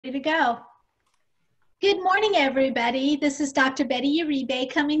Ready to go. Good morning, everybody. This is Dr. Betty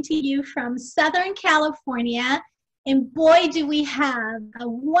Uribe coming to you from Southern California. And boy, do we have a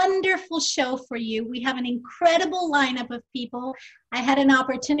wonderful show for you. We have an incredible lineup of people. I had an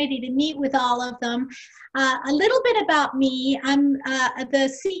opportunity to meet with all of them. A little bit about me. I'm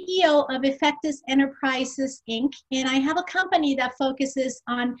the CEO of Effectus Enterprises, Inc., and I have a company that focuses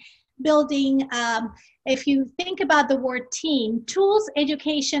on building, if you think about the word team, tools,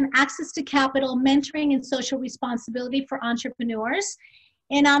 education, access to capital, mentoring, and social responsibility for entrepreneurs.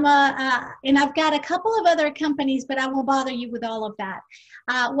 And I've got a couple of other companies, but I won't bother you with all of that.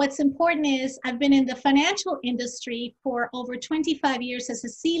 What's important is I've been in the financial industry for over 25 years as a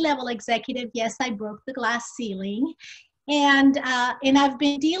C-level executive. Yes, I broke the glass ceiling. And I've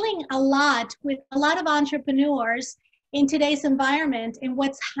been dealing a lot with a lot of entrepreneurs in today's environment and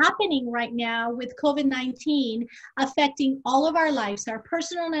what's happening right now with COVID-19 affecting all of our lives, our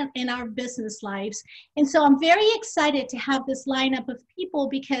personal and our business lives. And so I'm very excited to have this lineup of people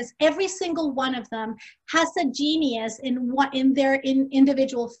because every single one of them has a genius in their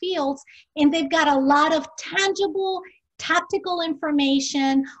individual fields, and they've got a lot of tangible, tactical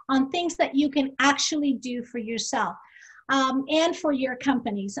information on things that you can actually do for yourself and for your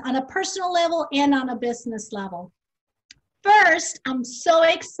companies on a personal level and on a business level. First, I'm so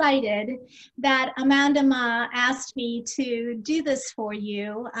excited that Amanda Ma asked me to do this for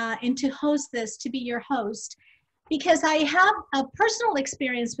you and to host this, to be your host, because I have a personal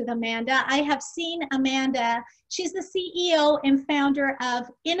experience with Amanda. I have seen Amanda. She's the CEO and founder of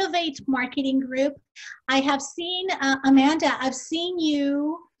Innovate Marketing Group. I have seen, Amanda, I've seen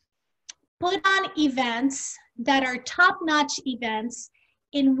you put on events that are top-notch events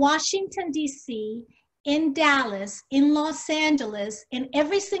in Washington, D.C., in Dallas, in Los Angeles, and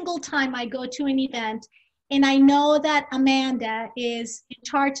every single time I go to an event, and I know that Amanda is in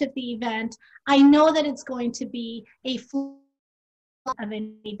charge of the event, I know that it's going to be a full of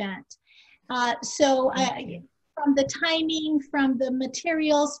an event. From the timing, from the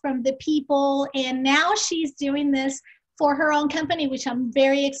materials, from the people, and now she's doing this for her own company, which I'm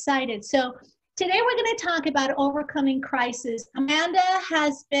very excited. So today we're going to talk about overcoming crisis. Amanda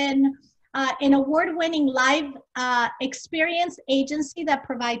has been an award-winning live experience agency that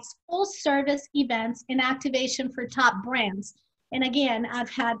provides full-service events and activation for top brands. And again, I've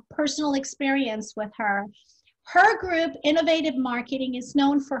had personal experience with her. Her group, Innovative Marketing, is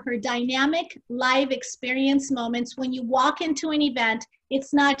known for her dynamic live experience moments. When you walk into an event,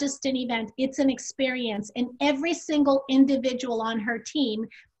 it's not just an event, it's an experience. And every single individual on her team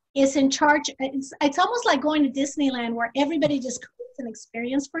is in charge. It's almost like going to Disneyland where everybody just creates an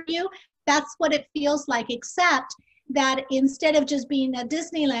experience for you. That's what it feels like, except that instead of just being at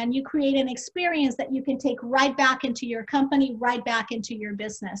Disneyland, you create an experience that you can take right back into your company, right back into your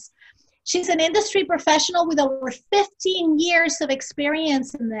business. She's an industry professional with over 15 years of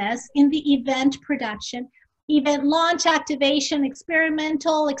experience in this, in the event production, event launch, activation,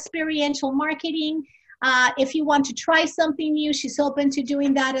 experiential marketing. If you want to try something new, she's open to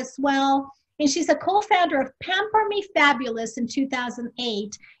doing that as well. And she's a co-founder of Pamper Me Fabulous in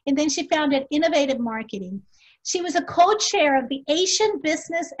 2008. And then she founded Innovative Marketing. She was a co-chair of the Asian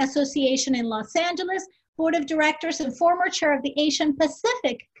Business Association in Los Angeles, board of directors, and former chair of the Asian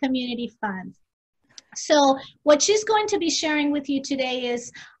Pacific Community Fund. So what she's going to be sharing with you today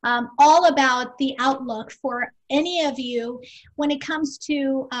is all about the outlook for any of you when it comes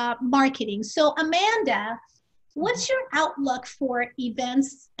to marketing. So Amanda, what's your outlook for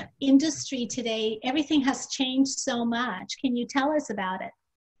events industry today? Everything has changed so much. Can you tell us about it?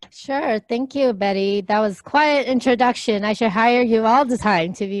 Sure. Thank you, Betty. That was quite an introduction. I should hire you all the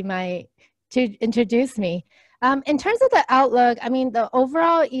time to introduce me. In terms of the outlook, I mean, the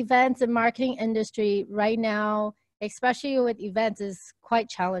overall events and marketing industry right now, especially with events, is quite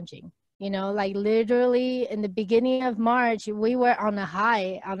challenging. You know, like literally in the beginning of March, we were on a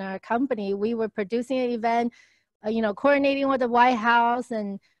high on our company. We were producing an event, coordinating with the White House,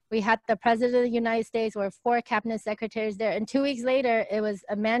 and we had the President of the United States, or 4 cabinet secretaries there. And 2 weeks later, it was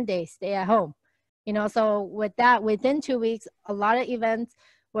a mandate, stay at home. So with that, within 2 weeks, a lot of events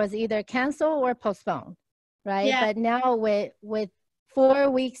was either canceled or postponed, right? Yeah. But now with 4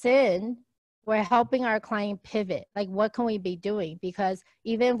 weeks in, we're helping our client pivot. Like, what can we be doing? Because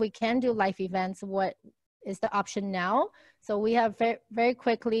even if we can do live events, what is the option now? So we have very, very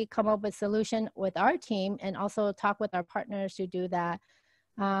quickly come up with a solution with our team and also talk with our partners to do that.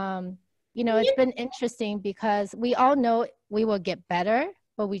 It's been interesting because we all know we will get better,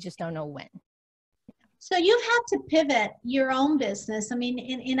 but we just don't know when. So you've had to pivot your own business. I mean,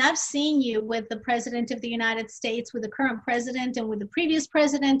 and I've seen you with the president of the United States, with the current president, and with the previous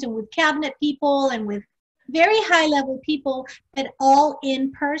president, and with cabinet people, and with very high level people, but all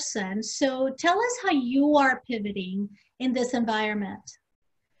in person. So tell us how you are pivoting in this environment.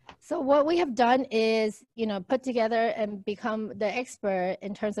 So what we have done is, put together and become the expert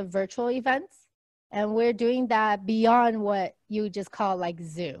in terms of virtual events. And we're doing that beyond what you just call like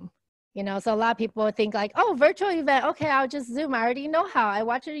Zoom. So a lot of people think like, oh, virtual event. Okay, I'll just Zoom. I already know how. I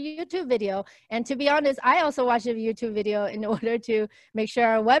watch a YouTube video. And to be honest, I also watch a YouTube video in order to make sure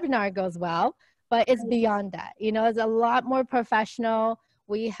our webinar goes well. But it's beyond that. It's a lot more professional.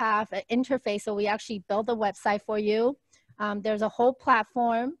 We have an interface. So we actually build a website for you. There's a whole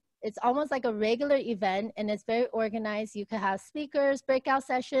platform. It's almost like a regular event, and it's very organized. You could have speakers, breakout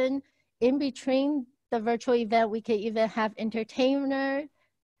session. In between the virtual event, we could even have entertainment.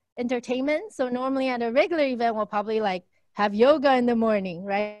 So normally at a regular event, we'll probably like have yoga in the morning,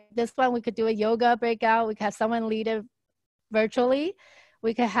 right? This one, we could do a yoga breakout. We could have someone lead it virtually.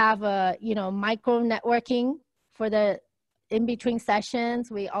 We could have a, micro networking for the in-between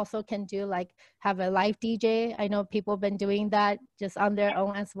sessions. We also can do like have a live DJ. I know people have been doing that just on their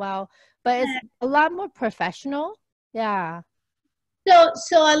own as well, but it's a lot more professional. Yeah.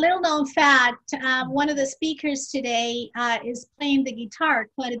 So a little known fact, one of the speakers today is playing the guitar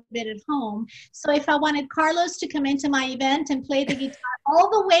quite a bit at home. So if I wanted Carlos to come into my event and play the guitar all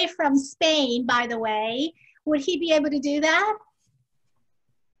the way from Spain, by the way, would he be able to do that?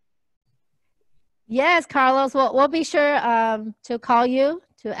 Yes, Carlos, we'll be sure to call you,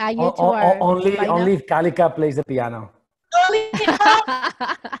 to add you to our only if Kalika plays the piano.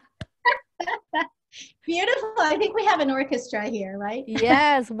 Beautiful. I think we have an orchestra here, right?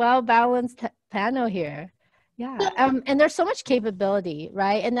 Yes, well-balanced panel here. Yeah, and there's so much capability,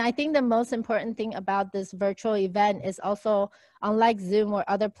 right? And I think the most important thing about this virtual event is also, unlike Zoom or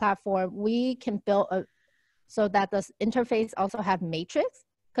other platform, we can build so that the interface also have matrix.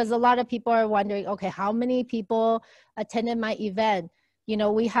 Because a lot of people are wondering, okay, how many people attended my event?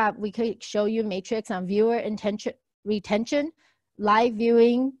 We could show you matrix on viewer retention, live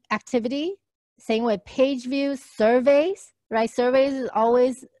viewing activity, same with page views, surveys, right? Surveys is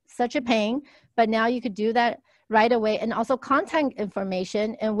always such a pain, but now you could do that right away. And also contact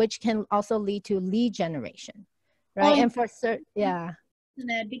information, and which can also lead to lead generation, right? And for yeah.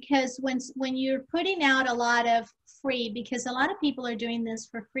 Because when you're putting out a lot of free, because a lot of people are doing this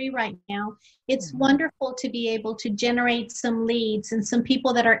for free right now, it's wonderful to be able to generate some leads and some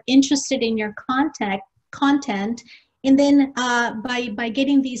people that are interested in your content. And then by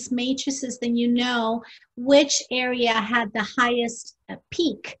getting these matrices, then you know which area had the highest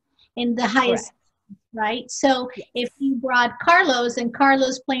peak and the highest, right? So if you brought Carlos, and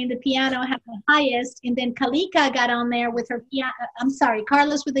Carlos playing the piano had the highest, and then Kalika got on there with her piano,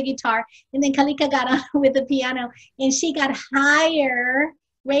 Carlos with the guitar, and then Kalika got on with the piano, and she got higher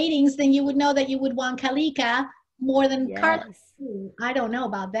ratings, then you would know that you would want Kalika more than Carlos. I don't know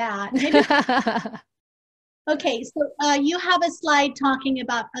about that. Maybe. Okay, so you have a slide talking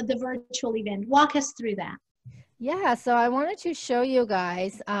about the virtual event. Walk us through that. Yeah, so I wanted to show you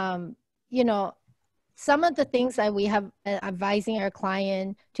guys, some of the things that we have advising our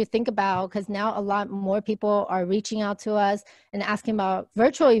client to think about, because now a lot more people are reaching out to us and asking about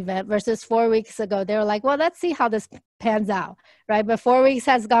virtual event versus 4 weeks ago. They were like, well, let's see how this pans out, right? But 4 weeks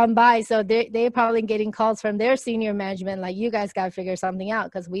has gone by, so they're probably getting calls from their senior management, like, you guys got to figure something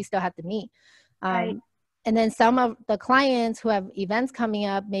out because we still have to meet. Right. And then some of the clients who have events coming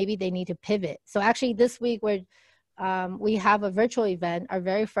up, maybe they need to pivot. So actually this week we have a virtual event, our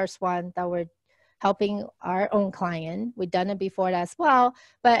very first one that we're helping our own client. We've done it before as well.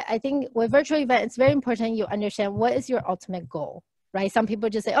 But I think with virtual event, it's very important you understand what is your ultimate goal, right? Some people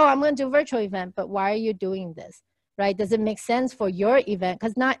just say, oh, I'm going to do a virtual event, but why are you doing this, right? Does it make sense for your event?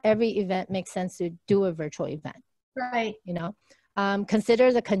 Because not every event makes sense to do a virtual event. Right.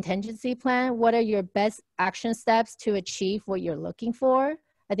 Consider the contingency plan. What are your best action steps to achieve what you're looking for?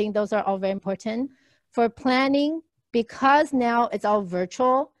 I think those are all very important. For planning, because now it's all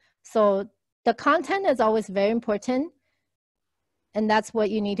virtual, so the content is always very important, and that's what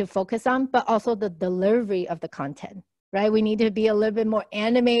you need to focus on, but also the delivery of the content, right? We need to be a little bit more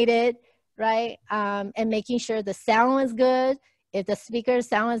animated, right? And making sure the sound is good. If the speaker's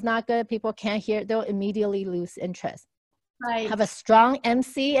sound is not good, people can't hear, they'll immediately lose interest. Right. Have a strong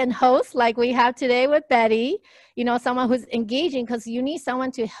MC and host like we have today with Betty, someone who's engaging, because you need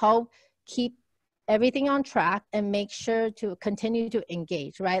someone to help keep everything on track and make sure to continue to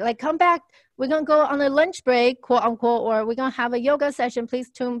engage, right? Like, come back, we're going to go on a lunch break, quote unquote, or we're going to have a yoga session.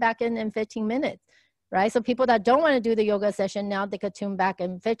 Please tune back in 15 minutes. right? So people that don't want to do the yoga session, now they could tune back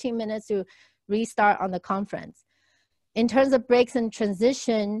in 15 minutes to restart on the conference. In terms of breaks and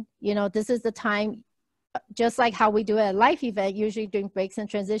transition, you know, this is the time, just like how we do at a live event, usually during breaks and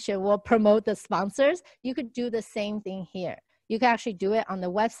transition, we'll promote the sponsors. You could do the same thing here. You can actually do it on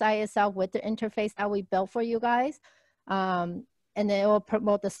the website itself with the interface that we built for you guys. And then it will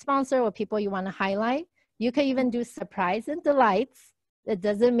promote the sponsor or people you want to highlight. You can even do surprise and delights. It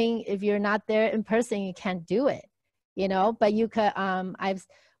doesn't mean if you're not there in person, you can't do it, you know, but you could,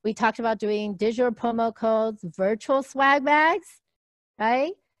 we talked about doing digital promo codes, virtual swag bags,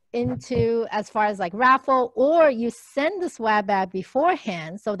 right? Into as far as like raffle, or you send the swag bag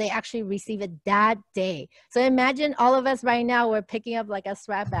beforehand so they actually receive it that day. So imagine all of us right now, we're picking up like a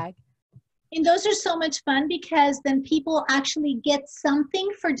swag bag. And those are so much fun because then people actually get something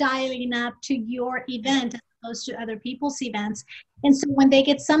for dialing up to your event as opposed to other people's events. And so when they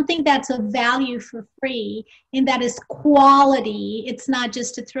get something that's of value for free and that is quality, it's not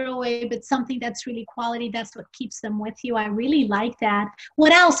just a throwaway, but something that's really quality, that's what keeps them with you. I really like that.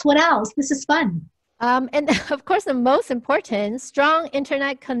 What else? What else? This is fun. And of course, the most important, strong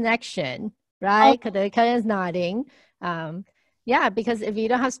internet connection, right? Kalika is nodding. Yeah, because if you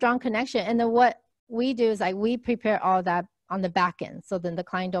don't have strong connection, and then what we do is like we prepare all that on the back end, so then the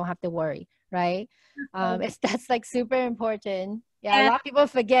client don't have to worry, right? That's like super important. Yeah, a lot of people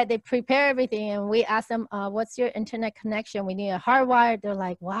forget, they prepare everything and we ask them, what's your internet connection? We need a hardwired. They're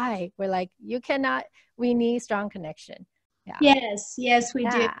like, why? We're like, you cannot, we need strong connection. Yeah. Yes, we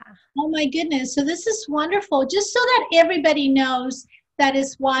do. Oh my goodness. So this is wonderful. Just so that everybody knows that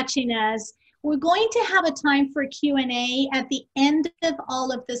is watching us, we're going to have a time for Q&A at the end of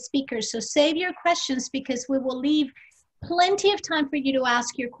all of the speakers. So save your questions because we will leave plenty of time for you to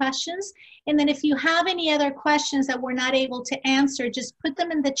ask your questions. And then if you have any other questions that we're not able to answer, just put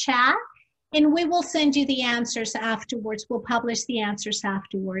them in the chat and we will send you the answers afterwards. We'll publish the answers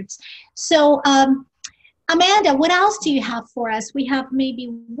afterwards. So Amanda, what else do you have for us? We have maybe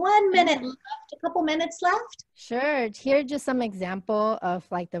 1 minute left, a couple minutes left. Sure. Here's just some example of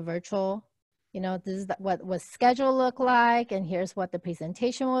like the virtual, you know, this is what schedule look like, and here's what the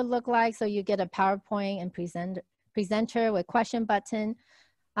presentation would look like. So you get a PowerPoint and presenter with question button.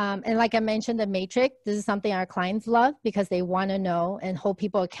 And like I mentioned, the matrix, this is something our clients love because they want to know and hold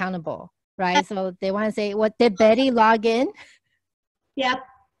people accountable, right? So they want to say, what did Betty log in? Yep.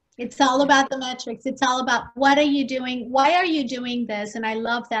 It's all about the metrics. It's all about what are you doing? Why are you doing this? And I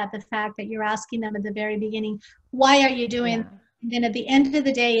love that, the fact that you're asking them at the very beginning, why are you doing? Yeah. And then at the end of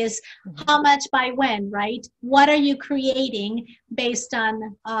the day is how much by when, right? What are you creating based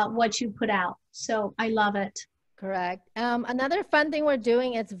on what you put out? So I love it. Correct. Another fun thing we're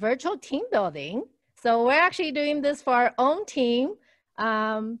doing is virtual team building. So we're actually doing this for our own team.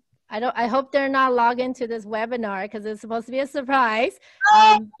 I hope they're not logged into this webinar because it's supposed to be a surprise.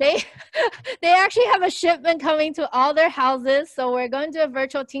 They actually have a shipment coming to all their houses. So we're going to do a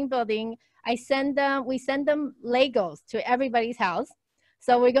virtual team building. We send them Legos to everybody's house.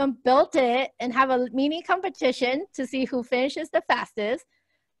 So we're going to build it and have a mini competition to see who finishes the fastest.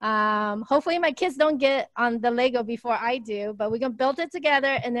 Hopefully my kids don't get on the Lego before I do, but we're going to build it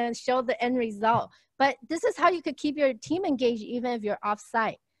together and then show the end result. But this is how you could keep your team engaged even if you're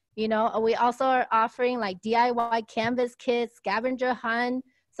off-site. You know, we also are offering like DIY canvas kits, scavenger hunt.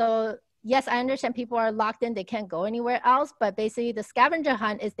 So yes, I understand people are locked in, they can't go anywhere else, but basically the scavenger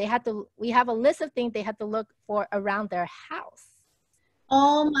hunt is we have a list of things they have to look for around their house.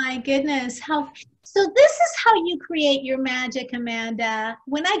 Oh my goodness. So this is how you create your magic, Amanda.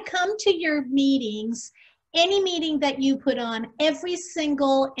 When I come to your meetings, any meeting that you put on, every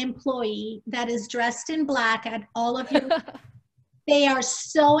single employee that is dressed in black at all of your they are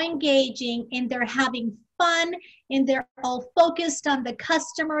so engaging and they're having fun and they're all focused on the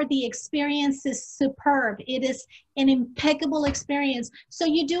customer. The experience is superb. It is an impeccable experience. So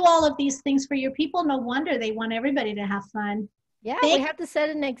you do all of these things for your people. No wonder they want everybody to have fun. Yeah, we have to set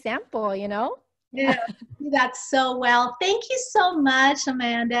an example, you know? Yeah, do that so well. Thank you so much,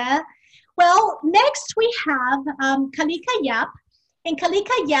 Amanda. Well, next we have Kalika Yap. And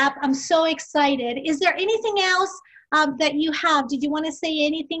Kalika Yap, I'm so excited. Is there anything else that you have? Did you want to say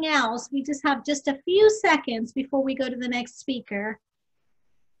anything else? We just have just a few seconds before we go to the next speaker.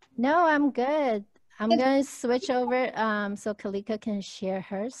 No, I'm good. I'm going to switch over so Kalika can share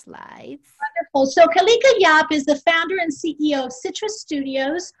her slides. Wonderful. So Kalika Yap is the founder and CEO of Citrus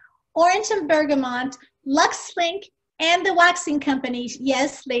Studios, Orange and Bergamot, Luxe Link, and the Waxing Company.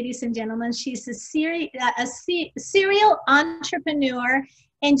 Yes, ladies and gentlemen, she's a serial entrepreneur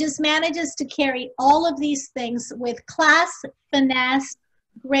and just manages to carry all of these things with class, finesse,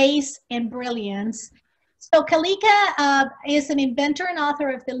 grace, and brilliance. So Kalika is an inventor and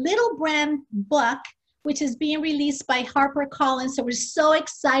author of the Little Brand book, which is being released by HarperCollins. So we're so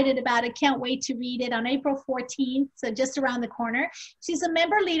excited about it. Can't wait to read it on April 14th, so just around the corner. She's a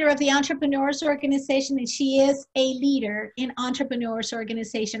member leader of the Entrepreneurs Organization, and she is a leader in Entrepreneurs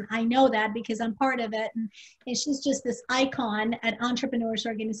Organization. I know that because I'm part of it, and she's just this icon at Entrepreneurs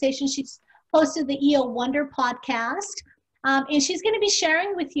Organization. She's hosted the EO Wonder podcast. And she's going to be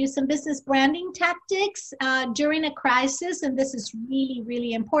sharing with you some business branding tactics during a crisis. And this is really,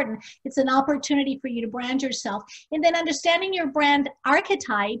 really important. It's an opportunity for you to brand yourself. And then understanding your brand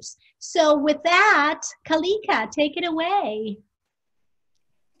archetypes. So with that, Kalika, take it away.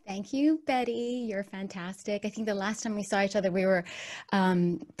 Thank you, Betty. You're fantastic. I think the last time we saw each other, we were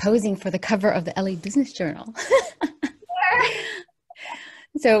posing for the cover of the LA Business Journal.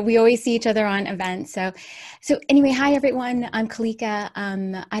 So we always see each other on events. So anyway, hi everyone. I'm Kalika.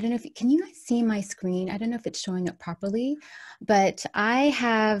 I don't know if can you guys see my screen? I don't know if it's showing up properly, but I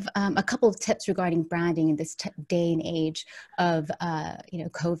have a couple of tips regarding branding in this day and age of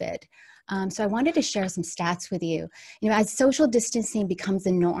COVID. So I wanted to share some stats with you. As social distancing becomes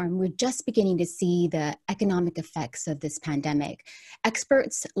the norm, we're just beginning to see the economic effects of this pandemic.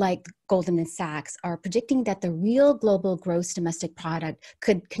 Experts like Goldman Sachs are predicting that the real global gross domestic product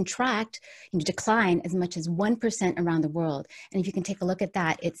could decline as much as 1% around the world. And if you can take a look at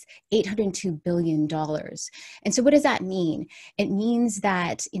that, it's $802 billion. And so what does that mean? It means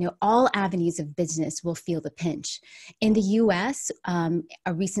that, all avenues of business will feel the pinch. In the US,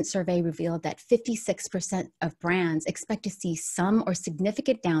 a recent survey revealed that 56% of brands expect to see some or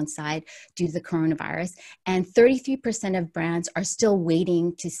significant downside due to the coronavirus, and 33% of brands are still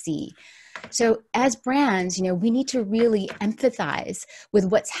waiting to see. So as brands, we need to really empathize with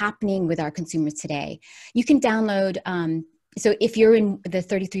what's happening with our consumers today. You can download, so if you're in the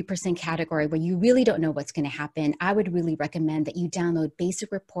 33% category where you really don't know what's going to happen, I would really recommend that you download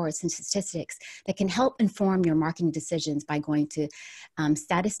basic reports and statistics that can help inform your marketing decisions by going to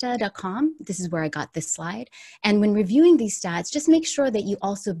statista.com. This is where I got this slide. And when reviewing these stats, just make sure that you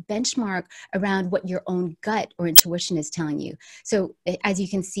also benchmark around what your own gut or intuition is telling you. So as you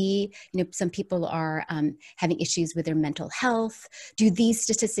can see, some people are having issues with their mental health. Do these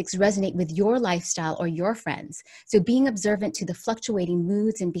statistics resonate with your lifestyle or your friends? So being observant to the fluctuating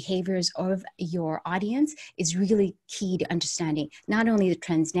moods and behaviors of your audience is really key to understanding not only the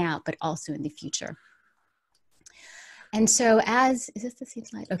trends now, but also in the future. And so is this the same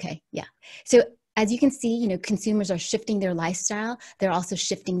slide? Okay, yeah. So as you can see, consumers are shifting their lifestyle. They're also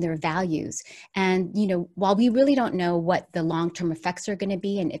shifting their values. And, while we really don't know what the long-term effects are going to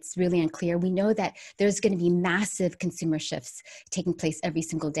be, and it's really unclear, we know that there's going to be massive consumer shifts taking place every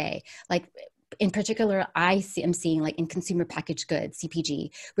single day. Like, in particular, I'm seeing like in consumer packaged goods, CPG,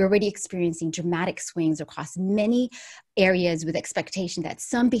 we're already experiencing dramatic swings across many areas with expectation that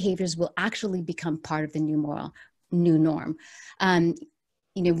some behaviors will actually become part of the new norm.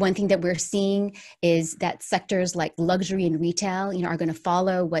 One thing that we're seeing is that sectors like luxury and retail, are going to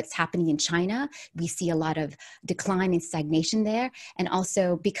follow what's happening in China. We see a lot of decline and stagnation there. And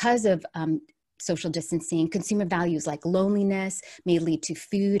also because of social distancing, consumer values like loneliness may lead to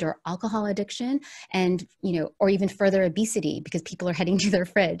food or alcohol addiction, and or even further obesity because people are heading to their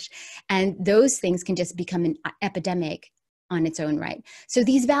fridge, and those things can just become an epidemic on its own right. So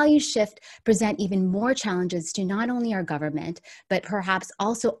these values shift present even more challenges to not only our government, but perhaps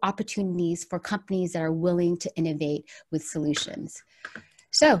also opportunities for companies that are willing to innovate with solutions.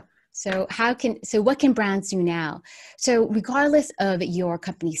 So what can brands do now? So regardless of your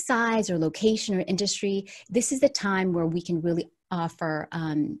company size or location or industry, this is the time where we can really offer,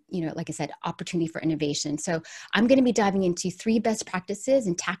 like I said, opportunity for innovation. So I'm going to be diving into 3 best practices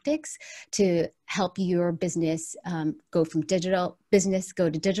and tactics to help your business go to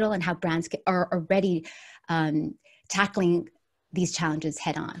digital, and how brands are already tackling these challenges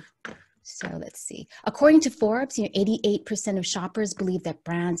head on. So let's see. According to Forbes, 88% of shoppers believe that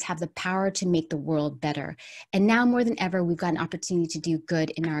brands have the power to make the world better. And now more than ever, we've got an opportunity to do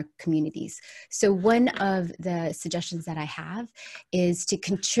good in our communities. So one of the suggestions that I have is to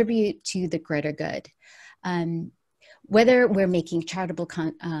contribute to the greater good. Whether we're making charitable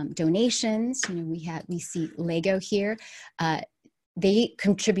donations, we see Lego here. They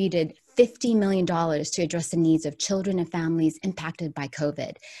contributed $50 million to address the needs of children and families impacted by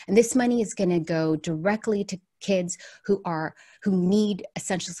COVID. And this money is going to go directly to kids who need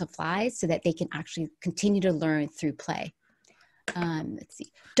essential supplies so that they can actually continue to learn through play. Let's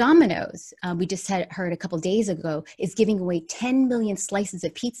see. Domino's, we just heard a couple days ago, is giving away 10 million slices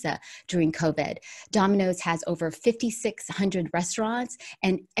of pizza during COVID. Domino's has over 5,600 restaurants,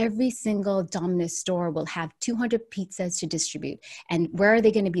 and every single Domino's store will have 200 pizzas to distribute. And where are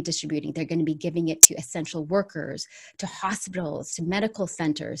they going to be distributing? They're going to be giving it to essential workers, to hospitals, to medical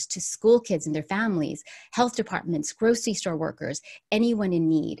centers, to school kids and their families, health departments, grocery store workers, anyone in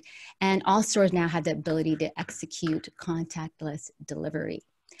need. And all stores now have the ability to execute contactless delivery.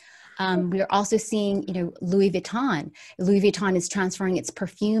 We are also seeing, Louis Vuitton. Louis Vuitton is transferring its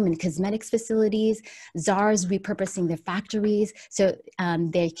perfume and cosmetics facilities. Zara's repurposing their factories so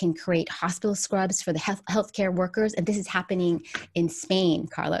they can create hospital scrubs for the healthcare workers. And this is happening in Spain,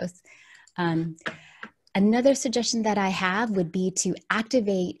 Carlos. Another suggestion that I have would be to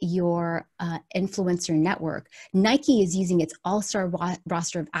activate your influencer network. Nike is using its all-star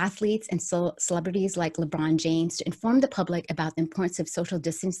roster of athletes and celebrities like LeBron James to inform the public about the importance of social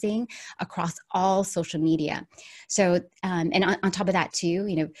distancing across all social media. So, and on top of that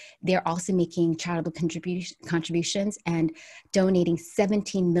too, they're also making charitable contributions and donating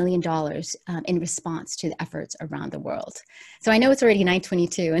 $17 million in response to the efforts around the world. So I know it's already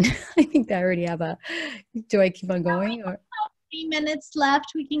 9:22, and I think that I already have do I keep on going? Or 3 minutes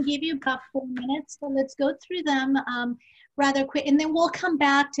left. We can give you about 4 minutes, so let's go through them rather quick, and then we'll come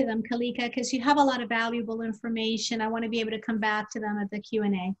back to them, Kalika, because you have a lot of valuable information. I want to be able to come back to them at the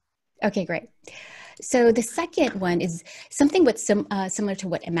Q&A. Okay, great. So the second one is something similar to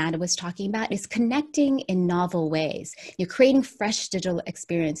what Amanda was talking about, is connecting in novel ways. You're creating fresh digital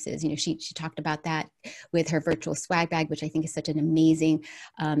experiences. She talked about that with her virtual swag bag, which I think is such an amazing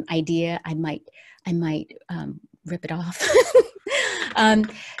idea. I might rip it off.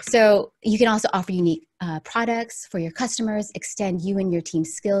 So you can also offer unique products for your customers, extend you and your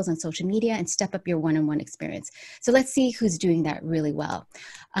team's skills on social media, and step up your one-on-one experience. So let's see who's doing that really well.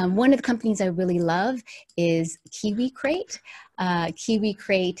 One of the companies I really love is Kiwi Crate. Kiwi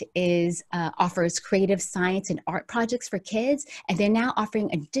Crate offers creative science and art projects for kids, and they're now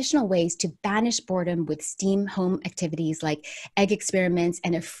offering additional ways to banish boredom with STEAM home activities like egg experiments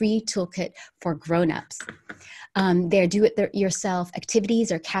and a free toolkit for grown-ups. Their do-it-yourself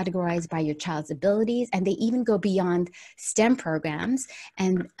activities are categorized by your child's abilities, and they even go beyond STEM programs.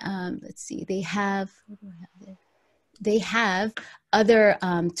 And let's see, they have other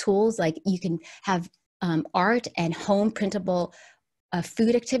tools, like you can have art and home printable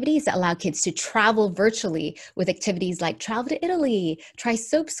food activities that allow kids to travel virtually with activities like travel to Italy, try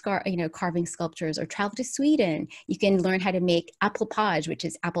soap carving sculptures, or travel to Sweden. You can learn how to make apple pie, which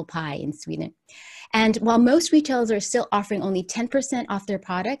is apple pie in Sweden. And while most retailers are still offering only 10% off their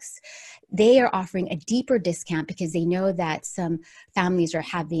products, they are offering a deeper discount because they know that some families are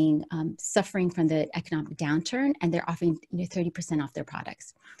suffering from the economic downturn, and they're offering 30% off their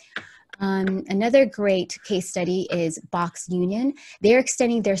products. Another great case study is Box Union. They're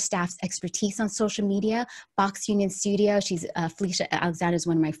extending their staff's expertise on social media. Box Union Studio, Felicia Alexander is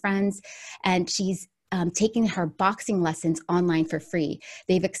one of my friends, and she's taking her boxing lessons online for free.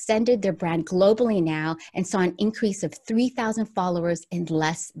 They've extended their brand globally now and saw an increase of 3,000 followers in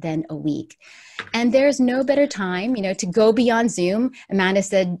less than a week. And there's no better time, to go beyond Zoom. Amanda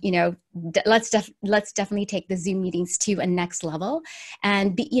said, let's definitely take the Zoom meetings to a next level.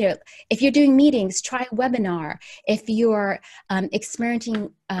 And if you're doing meetings, try a webinar. If you're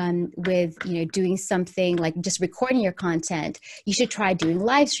experimenting with doing something like just recording your content, you should try doing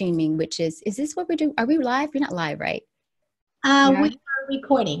live streaming, which is this what we're doing? Are we live? We're not live, right? We are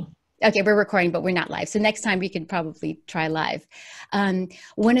recording. Okay, we're recording, but we're not live. So next time we could probably try live.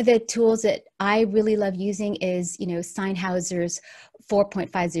 One of the tools that I really love using is, Sennheiser's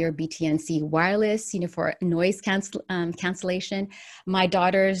 4.50 BTNC wireless, for noise cancellation. My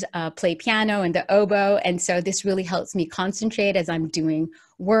daughters play piano and the oboe, and so this really helps me concentrate as I'm doing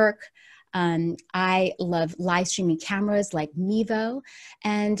work. I love live streaming cameras like Mevo,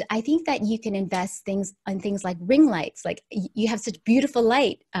 and I think that you can invest on things like ring lights. Like you have such beautiful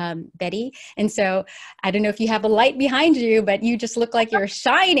light, Betty, and so I don't know if you have a light behind you, but you just look like you're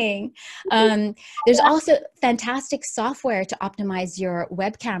shining. There's also fantastic software to optimize your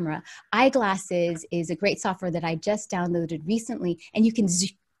web camera. Eyeglasses is a great software that I just downloaded recently, and you can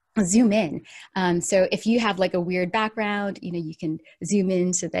zoom in. So if you have like a weird background, you can zoom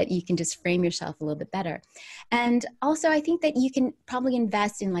in so that you can just frame yourself a little bit better. And also I think that you can probably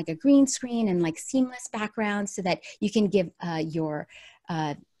invest in like a green screen and like seamless backgrounds so that you can give your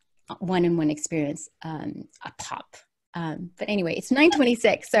one-on-one experience a pop. But anyway, it's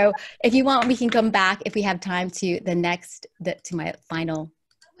 9:26. So if you want, we can come back if we have time to to my final.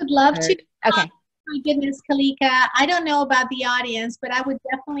 I would love to. Okay. my goodness, Kalika, I don't know about the audience, but I would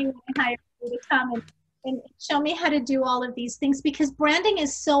definitely want to hire you to come and show me how to do all of these things, because branding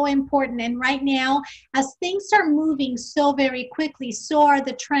is so important. And right now, as things are moving so very quickly, so are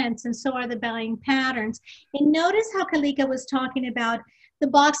the trends and so are the buying patterns. And notice how Kalika was talking about the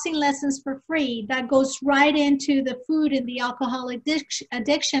boxing lessons for free. That goes right into the food and the alcohol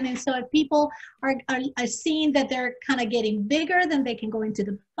addiction. And so if people are seeing that they're kind of getting bigger, then they can go into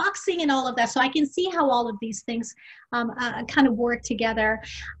the boxing and all of that. So I can see how all of these things kind of work together.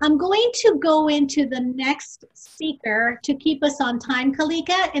 I'm going to go into the next speaker to keep us on time,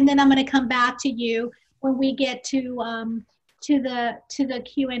 Kalika, and then I'm going to come back to you when we get to the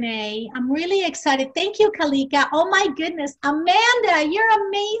Q&A. I'm really excited. Thank you, Kalika. Oh my goodness, Amanda, you're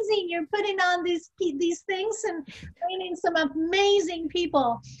amazing. You're putting on these things and training some amazing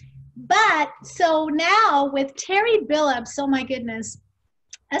people. But so now with Terri Billups, oh my goodness,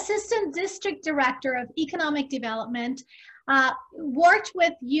 Assistant District Director of Economic Development, works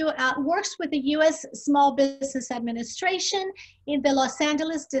with the U.S. Small Business Administration in the Los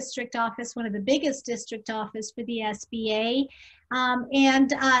Angeles District Office, one of the biggest district office for the SBA.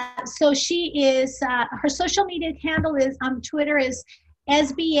 So she is, her social media handle is on Twitter is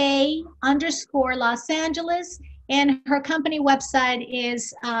SBA_Los Angeles, and her company website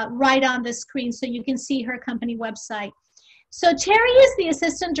is right on the screen, so you can see her company website. So Terri is the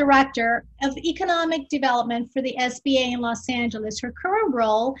Assistant Director of Economic Development for the SBA in Los Angeles. Her current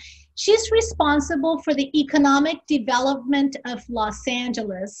role, she's responsible for the economic development of Los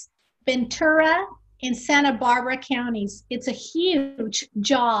Angeles, Ventura, and Santa Barbara counties. It's a huge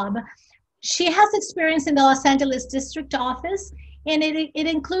job. She has experience in the Los Angeles District Office, and it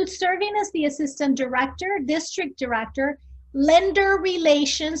includes serving as the Assistant Director, District Director, lender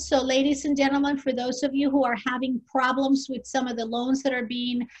relations. So ladies and gentlemen, for those of you who are having problems with some of the loans that are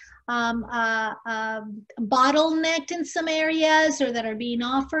being bottlenecked in some areas or that are being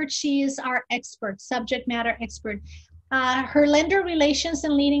offered, she is our expert, subject matter expert. Her lender relations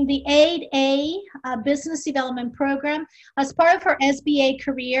and leading the 8A business development program. As part of her SBA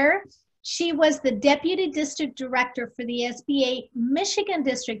career, she was the Deputy District Director for the SBA Michigan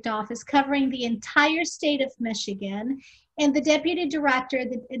District Office, covering the entire state of Michigan, and the Deputy Director,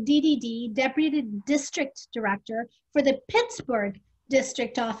 the DDD, Deputy District Director for the Pittsburgh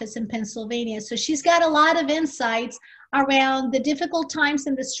District Office in Pennsylvania. So she's got a lot of insights around the difficult times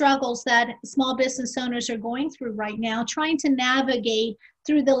and the struggles that small business owners are going through right now, trying to navigate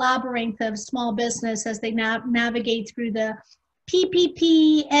through the labyrinth of small business as they navigate through the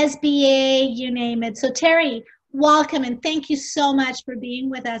PPP, SBA, you name it. So Terri, welcome, and thank you so much for being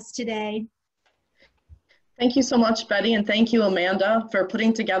with us today. Thank you so much, Betty, and thank you, Amanda, for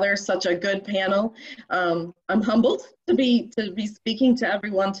putting together such a good panel. I'm humbled to be speaking to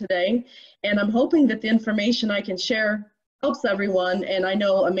everyone today, and I'm hoping that the information I can share helps everyone. And I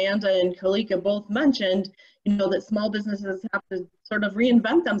know Amanda and Kalika both mentioned, you know, that small businesses have to sort of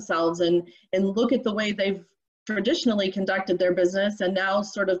reinvent themselves and look at the way they've traditionally conducted their business and now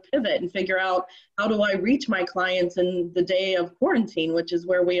sort of pivot and figure out, how do I reach my clients in the day of quarantine, which is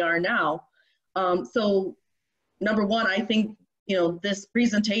where we are now. So number one, I think, you know, this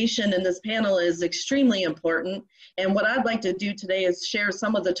presentation and this panel is extremely important. And what I'd like to do today is share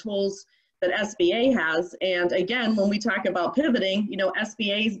some of the tools that SBA has. And again, when we talk about pivoting, you know,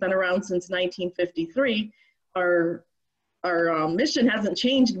 SBA has been around since 1953. Our mission hasn't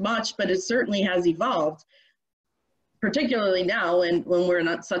changed much, but it certainly has evolved, particularly now and when we're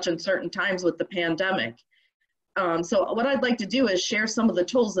in such uncertain times with the pandemic. So what I'd like to do is share some of the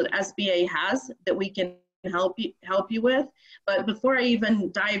tools that SBA has that we can help you with. But before I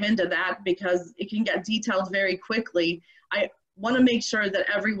even dive into that, because it can get detailed very quickly, I want to make sure that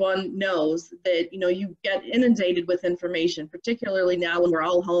everyone knows that, you know, you get inundated with information, particularly now when we're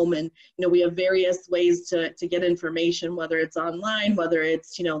all home and, you know, we have various ways to get information, whether it's online, whether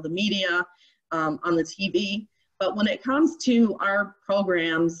it's, you know, the media, on the TV. But when it comes to our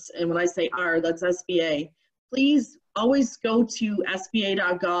programs, and when I say our, that's SBA, please always go to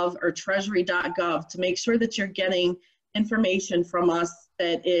sba.gov or treasury.gov to make sure that you're getting information from us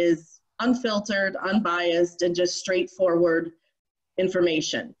that is unfiltered, unbiased, and just straightforward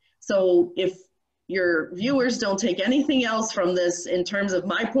information. So if your viewers don't take anything else from this in terms of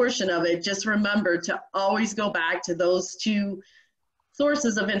my portion of it, just remember to always go back to those two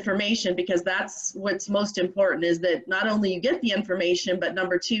sources of information, because that's what's most important, is that not only you get the information, but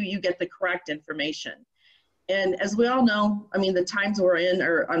number two, you get the correct information. And as we all know, I mean, the times we're in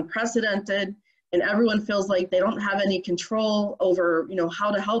are unprecedented, and everyone feels like they don't have any control over, you know, how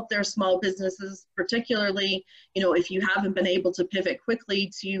to help their small businesses, particularly, you know, if you haven't been able to pivot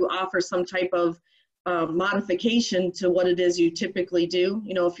quickly to offer some type of modification to what it is you typically do.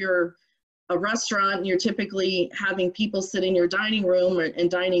 You know, if you're a restaurant, you're typically having people sit in your dining room and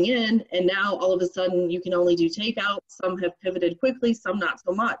dining in, and now all of a sudden you can only do takeout. Some have pivoted quickly, some not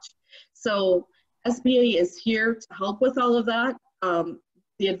so much. So SBA is here to help with all of that.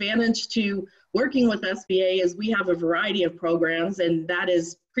 The advantage to working with SBA is we have a variety of programs, and that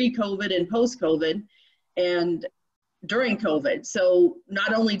is pre-COVID and post-COVID and during COVID. So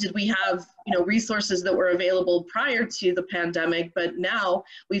not only did we have, you know, resources that were available prior to the pandemic, but now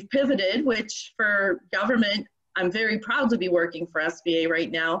we've pivoted, which for government, I'm very proud to be working for SBA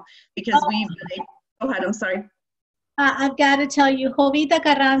right now because we've been, go ahead, I'm sorry. I've got to tell you, Jovita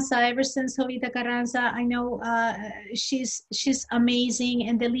Carranza, ever since Jovita Carranza, I know she's amazing,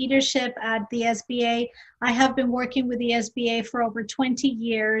 and the leadership at the SBA, I have been working with the SBA for over 20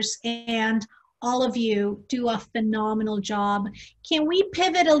 years, and all of you do a phenomenal job. Can we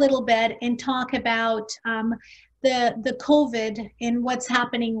pivot a little bit and talk about the COVID and what's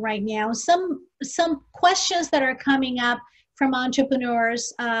happening right now? Some questions that are coming up from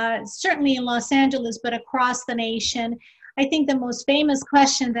entrepreneurs, certainly in Los Angeles, but across the nation. I think the most famous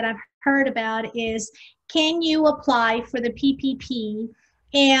question that I've heard about is, can you apply for the PPP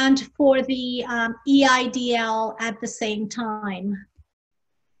and for the EIDL at the same time?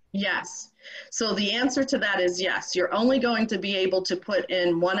 Yes. So the answer to that is yes. You're only going to be able to put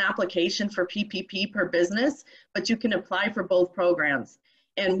in one application for PPP per business, but you can apply for both programs.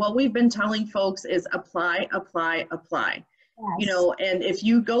 And what we've been telling folks is apply, apply, apply. Yes. You know, and if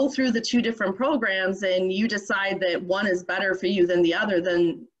you go through the two different programs and you decide that one is better for you than the other,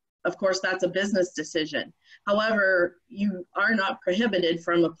 then of course that's a business decision. However, you are not prohibited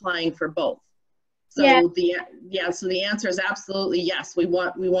from applying for both. So so the answer is absolutely yes. We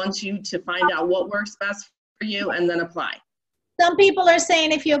want you to find out what works best for you and then apply. Some people are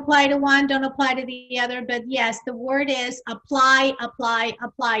saying if you apply to one, don't apply to the other. But yes, the word is apply, apply,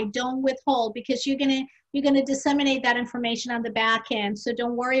 apply. Don't withhold, because you're gonna disseminate that information on the back end. So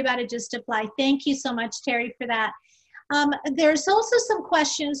don't worry about it, just apply. Thank you so much, Terri, for that. There's also some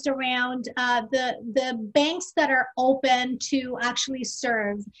questions around the banks that are open to actually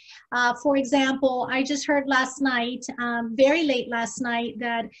serve. For example, I just heard last night, very late last night,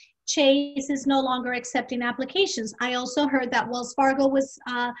 that Chase is no longer accepting applications. I also heard that Wells Fargo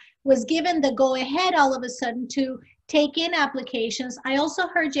was given the go-ahead all of a sudden to take in applications. I also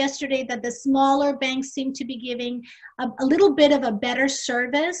heard yesterday that the smaller banks seem to be giving a little bit of a better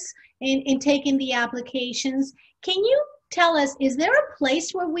service in taking the applications. Can you tell us, is there a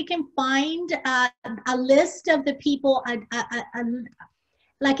place where we can find a list of the people,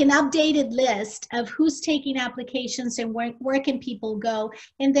 like an updated list of who's taking applications and where can people go?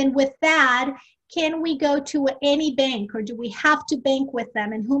 And then with that, can we go to any bank, or do we have to bank with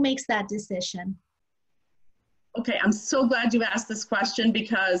them, and who makes that decision? Okay, I'm so glad you asked this question,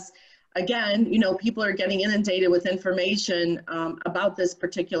 because again, you know, people are getting inundated with information about this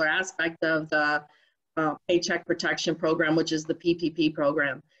particular aspect of the Paycheck Protection Program, which is the PPP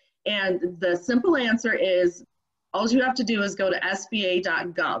program. And the simple answer is, all you have to do is go to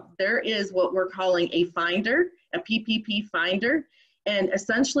sba.gov. There is what we're calling a finder, a PPP finder. And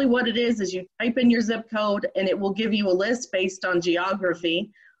essentially what it is you type in your zip code and it will give you a list based on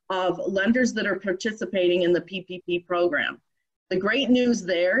geography of lenders that are participating in the PPP program. The great news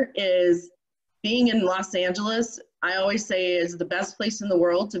there is, being in Los Angeles, I always say, is the best place in the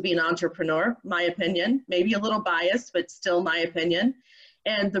world to be an entrepreneur, my opinion. Maybe a little biased, but still my opinion.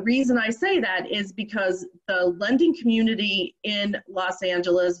 And the reason I say that is because the lending community in Los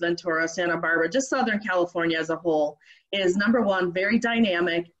Angeles, Ventura, Santa Barbara, just Southern California as a whole, is number one, very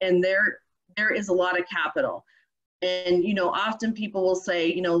dynamic, and there is a lot of capital. And, you know, often people will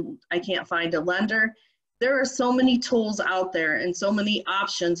say, you know, I can't find a lender. There are so many tools out there and so many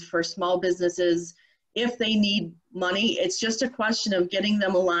options for small businesses if they need money. It's just a question of getting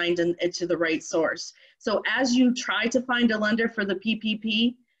them aligned and to the right source. So as you try to find a lender for the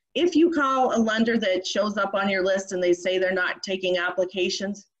PPP, if you call a lender that shows up on your list and they say they're not taking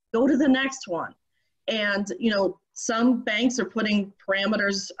applications, go to the next one. And, you know, some banks are putting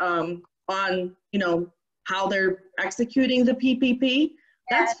parameters on, you know, how they're executing the PPP.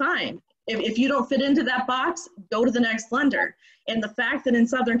 That's fine. If you don't fit into that box, go to the next lender. And the fact that in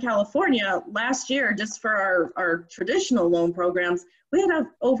Southern California, last year, just for our traditional loan programs, we had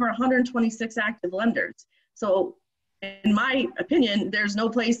over 126 active lenders. So in my opinion, there's no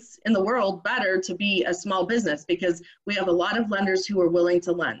place in the world better to be a small business, because we have a lot of lenders who are willing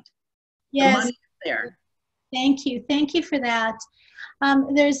to lend. Yes. The money is there. Thank you. Thank you for that.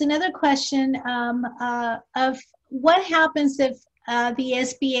 There's another question of what happens if the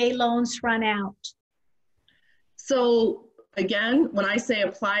SBA loans run out? So again, when I say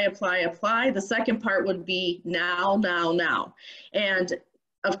apply, apply, apply, the second part would be now, now, now. And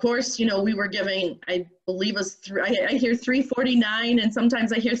of course, you know, we were giving, I believe I hear 349 and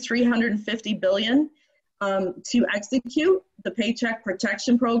sometimes I hear 350 billion to execute the Paycheck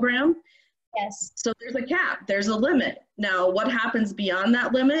Protection Program. Yes. So there's a cap, there's a limit. Now, what happens beyond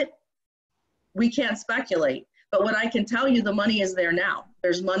that limit, we can't speculate. But what I can tell you, the money is there now.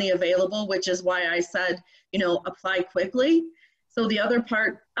 There's money available, which is why I said, you know, apply quickly. So the other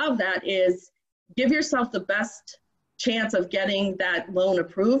part of that is give yourself the best chance of getting that loan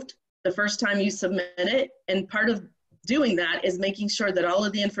approved the first time you submit it. And part of doing that is making sure that all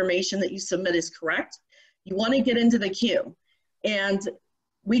of the information that you submit is correct. You want to get into the queue. And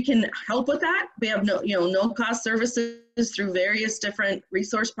we can help with that. We have no cost services through various different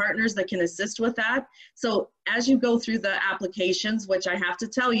resource partners that can assist with that. So as you go through the applications, which I have to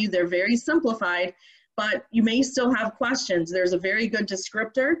tell you, they're very simplified, but you may still have questions. There's a very good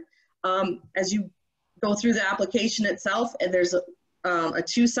descriptor as you go through the application itself, and there's a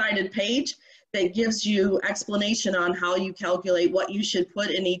two-sided page that gives you explanation on how you calculate what you should put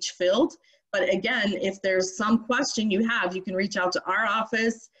in each field. But again, if there's some question you have, you can reach out to our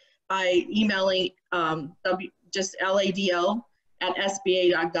office by emailing just LADO at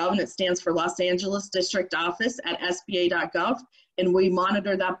SBA.gov, and it stands for Los Angeles District Office at SBA.gov, and we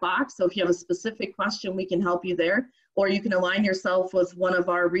monitor that box. So if you have a specific question, we can help you there, or you can align yourself with one of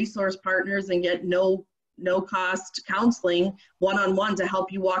our resource partners and get no cost counseling one-on-one to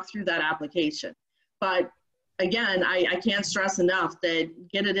help you walk through that application. But again, I can't stress enough that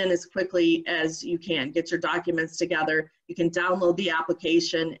get it in as quickly as you can. Get your documents together. You can download the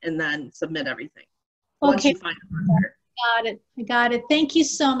application and then submit everything. Once you find a partner. I got it. Thank you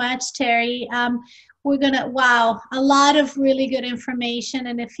so much, Terri. Wow, a lot of really good information.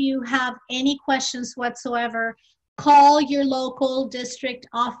 And if you have any questions whatsoever, call your local district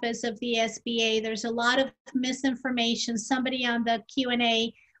office of the SBA. There's a lot of misinformation. Somebody on the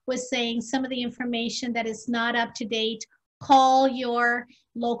Q&A was saying some of the information that is not up to date. Call your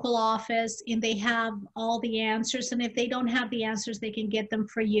local office and they have all the answers. And if they don't have the answers, they can get them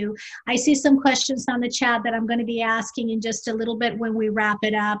for you. I see some questions on the chat that I'm going to be asking in just a little bit when we wrap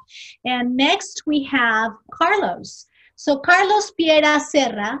it up. And next we have Carlos. So Carlos Piera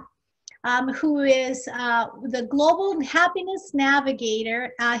Serra, who is the Global Happiness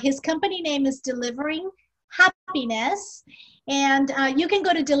Navigator. His company name is Delivering Happiness. And you can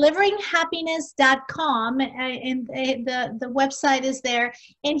go to deliveringhappiness.com, and the website is there.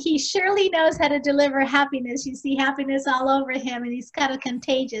 And he surely knows how to deliver happiness. You see happiness all over him, and he's kind of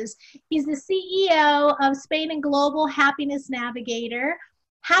contagious. He's the CEO of Spain and Global Happiness Navigator.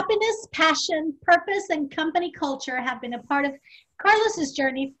 Happiness, passion, purpose, and company culture have been a part of Carlos's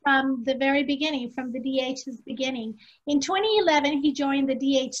journey from the very beginning, from the DH's beginning. In 2011, he joined the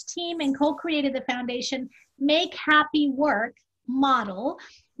DH team and co-created the foundation Make Happy Work model.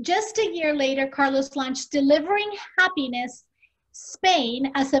 Just a year later, Carlos launched Delivering Happiness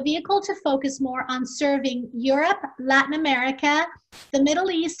Spain as a vehicle to focus more on serving Europe, Latin America, the Middle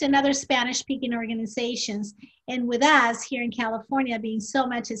East, and other Spanish-speaking organizations. And with us here in California being so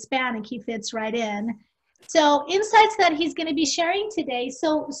much Hispanic, he fits right in. So insights that he's going to be sharing today.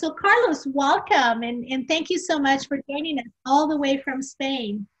 So Carlos, welcome, and thank you so much for joining us all the way from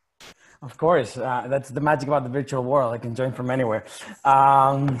Spain. Of course, that's the magic about the virtual world. I can join from anywhere.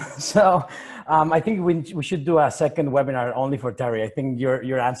 I think we should do a second webinar only for Terri. I think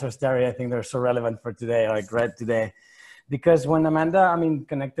your answers, Terri, I think they're so relevant for today, like right today. Because when Amanda,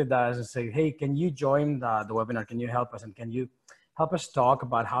 connected us and said, hey, can you join the webinar? Can you help us? And can you help us talk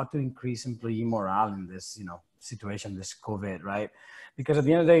about how to increase employee morale in this, situation, this COVID, right? Because at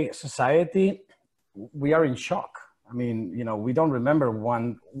the end of the day, society, we are in shock. We don't remember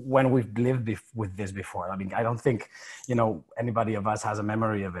when we've lived with this before. I don't think, anybody of us has a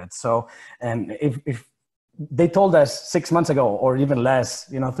memory of it. So, and if they told us 6 months ago, or even less,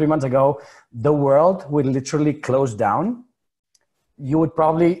 3 months ago, the world would literally close down, you would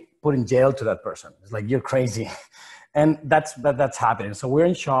probably put in jail to that person. It's like, you're crazy. And that's happening. So we're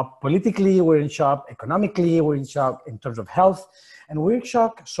in shock. Politically, we're in shock. Economically, we're in shock in terms of health. And we're in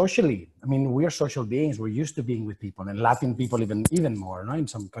shock socially. We're social beings. We're used to being with people, and Latin people even more, in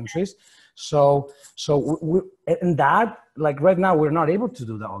some countries. So and that, like right now, we're not able to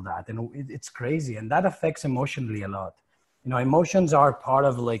do all that. And it's crazy. And that affects emotionally a lot. Emotions are part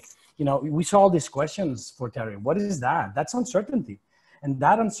of we saw all these questions for Terri. What is that? That's uncertainty. And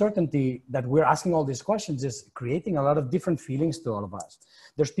that uncertainty that we're asking all these questions is creating a lot of different feelings to all of us.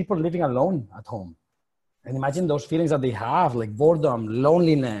 There's people living alone at home. And imagine those feelings that they have, like boredom,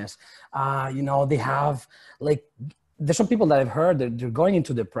 loneliness. You know, they have like, there's some people that I've heard that they're going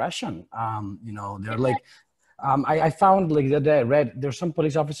into depression. You know, they're like, I found like the other day I read there's some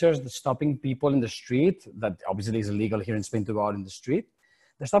police officers that stopping people in the street, that obviously is illegal here in Spain to go out in the street.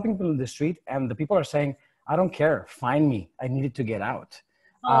 They're stopping people in the street and the people are saying, I don't care, find me, I needed to get out.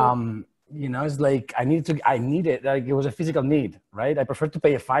 You know, it's like, I need it. Like it was a physical need, right? I prefer to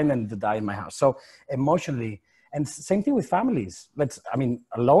pay a fine than to die in my house. So emotionally, and same thing with families. I mean,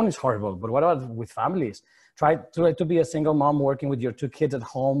 alone is horrible, but what about with families? Try to be a single mom working with your two kids at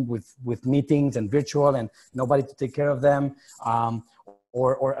home with meetings and virtual and nobody to take care of them.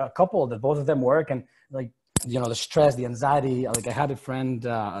 Or a couple that both of them work and like, you know, the stress, the anxiety. Like I had a friend,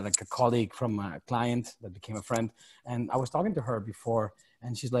 like a colleague from a client that became a friend. And I was talking to her before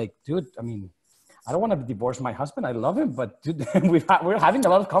and she's like, dude, I mean, I don't want to divorce my husband. I love him, but dude, we're having a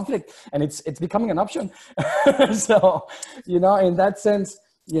lot of conflict and it's becoming an option. So, you know, in that sense,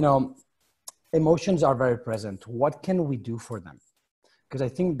 you know, emotions are very present. What can we do for them? Because I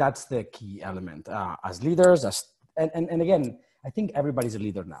think that's the key element as leaders, and again, I think everybody's a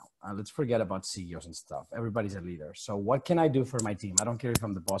leader now. Let's forget about CEOs and stuff. Everybody's a leader. So what can I do for my team? I don't care if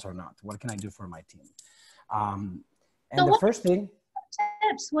I'm the boss or not. What can I do for my team? And so the first thing,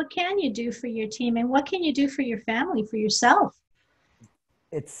 tips, what can you do for your team and what can you do for your family, for yourself?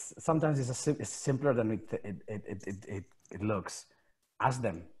 It's sometimes it's simpler than it looks. Ask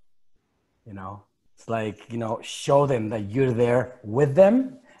them, you know, it's like, you know, show them that you're there with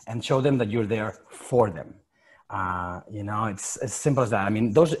them and show them that you're there for them. You know, it's as simple as that. I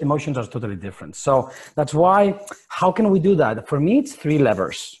mean, those emotions are totally different. So that's why, how can we do that? For me, it's 3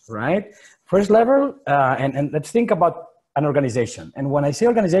 levers, right? First level, and let's think about an organization. And when I say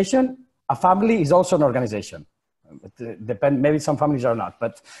organization, a family is also an organization. Maybe some families are not,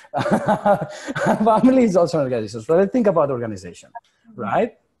 but a family is also an organization. So let's think about organization,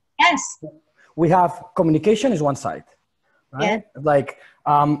 right? Yes. We have communication is one side, right? Yeah. Like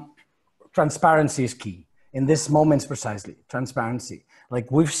transparency is key. In this moments precisely, transparency. Like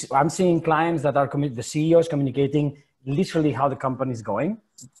I'm seeing clients that are the CEO is communicating literally how the company is going,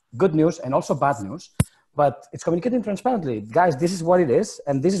 good news and also bad news, but it's communicating transparently. Guys, this is what it is,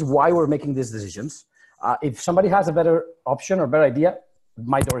 and this is why we're making these decisions. If somebody has a better option or better idea,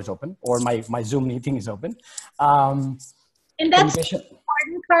 my door is open, or my Zoom meeting is open. And that's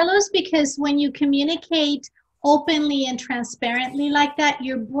important, Carlos, because when you communicate openly and transparently like that,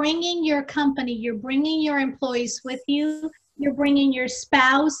 you're bringing your company, you're bringing your employees with you, you're bringing your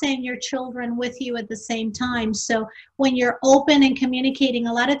spouse and your children with you at the same time. So when you're open and communicating,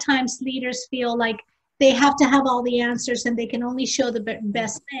 a lot of times leaders feel like they have to have all the answers and they can only show the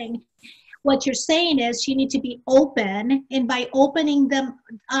best thing. What you're saying is you need to be open, and by opening them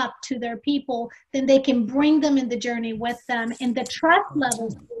up to their people, then they can bring them in the journey with them, and the trust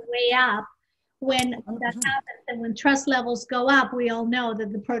levels go way up. When that happens, and when trust levels go up, we all know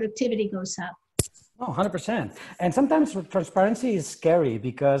that the productivity goes up. Oh, 100%. And sometimes transparency is scary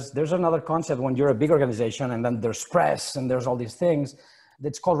because there's another concept when you're a big organization and then there's press and there's all these things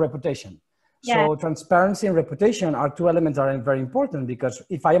that's called reputation. Yeah. So transparency and reputation are 2 elements that are very important, because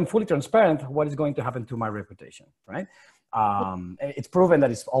if I am fully transparent, what is going to happen to my reputation, right? It's proven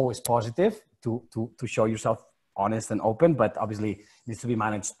that it's always positive to show yourself honest and open, but obviously it needs to be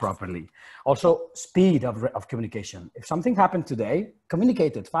managed properly. Also, speed of communication. If something happened today,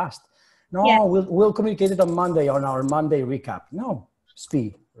 communicate it fast. No, yeah. we'll communicate it on Monday on our Monday recap. No,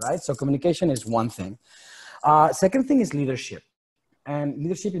 speed, right? So communication is one thing. Second thing is leadership. And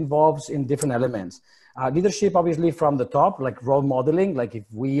leadership involves in different elements. Leadership, obviously, from the top, like role modeling. Like if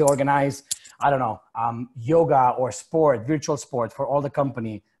we organize, I don't know, yoga or sport, virtual sport for all the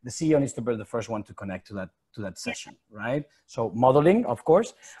company, the CEO needs to be the first one to connect to that session, right? So modeling, of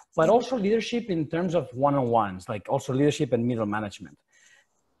course, but also leadership in terms of one-on-ones, like also leadership and middle management.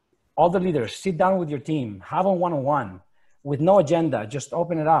 All the leaders, sit down with your team, have a one-on-one with no agenda, just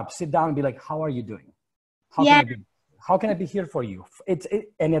open it up, sit down and be like, how are you doing? How can I be here for you?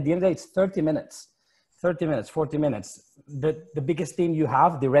 And at the end of the day, it's 30 minutes, 40 minutes. The biggest team you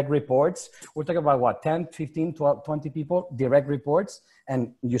have, direct reports. We're talking about what, 10, 15, 12, 20 people, direct reports,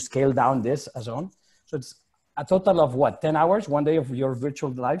 and you scale down this as on. So it's a total of what, 10 hours, one day of your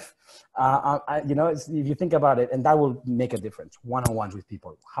virtual life. You know, if you think about it, and that will make a difference. One-on-ones with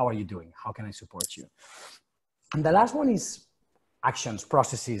people. How are you doing? How can I support you? And the last one is actions,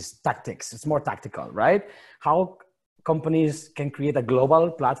 processes, tactics. It's more tactical, right? How companies can create a global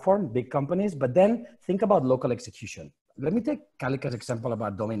platform, big companies, but then think about local execution. let me take Kalika's example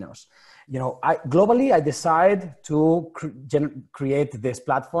about Domino's. You know, globally, I decide to create this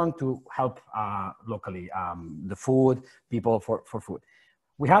platform to help locally, the food, people for food.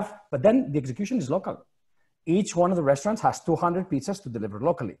 But then the execution is local. Each one of the restaurants has 200 pizzas to deliver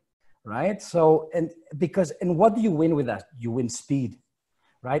locally, right? So, and what do you win with that? You win speed,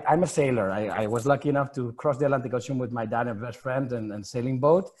 right? I'm a sailor. I was lucky enough to cross the Atlantic Ocean with my dad and best friend and sailing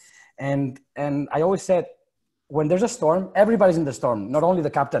boat. And I always said, when there's a storm, everybody's in the storm, not only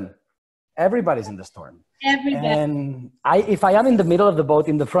the captain. Everybody's in the storm. Everybody. And if I am in the middle of the boat,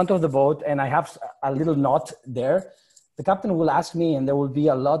 in the front of the boat, and I have a little knot there, the captain will ask me, and there will be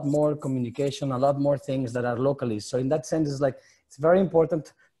a lot more communication, a lot more things that are locally. So in that sense, it's very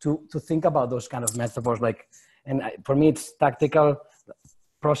important to think about those kind of metaphors. For me, it's tactical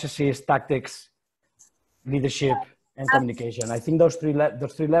processes, tactics, leadership, and communication. I think those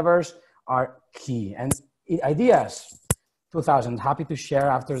three levers are key. And ideas, 2,000. Happy to share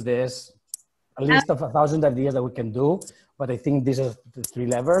after this a list of 1,000 ideas that we can do. But I think these are the three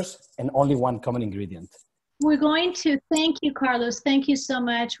levers and only one common ingredient. We're going to, thank you, Carlos. Thank you so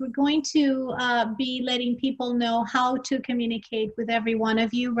much. We're going to be letting people know how to communicate with every one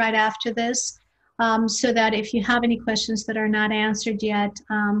of you right after this, so that if you have any questions that are not answered yet,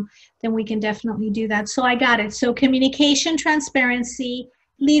 then we can definitely do that. So I got it. So communication, transparency,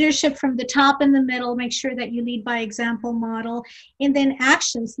 leadership from the top and the middle, make sure that you lead by example model, and then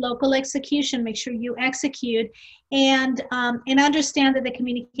actions, local execution, make sure you execute, and understand that the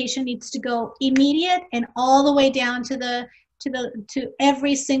communication needs to go immediate and all the way down to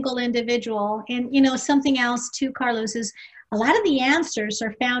every single individual. And you know, something else too, Carlos, is a lot of the answers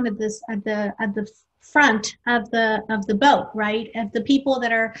are found at the front of the boat, right? Of the people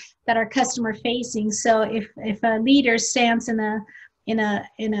that are customer facing. So if a leader stands in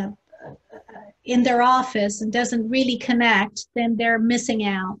their office and doesn't really connect, then they're missing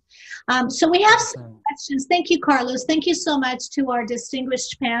out. So we have some questions. Thank you, Carlos. Thank you so much to our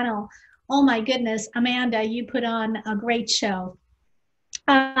distinguished panel. Oh my goodness, Amanda, you put on a great show.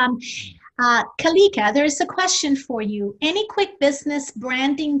 Kalika, there's a question for you. Any quick business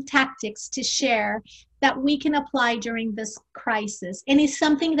branding tactics to share that we can apply during this crisis? Any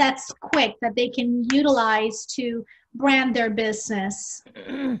something that's quick that they can utilize to brand their business?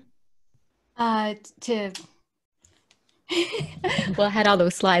 Well, I had all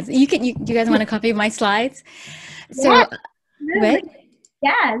those slides. You guys want to copy my slides? So, yes, really.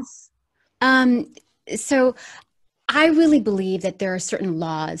 Yes. So I really believe that there are certain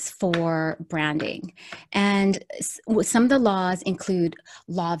laws for branding, and some of the laws include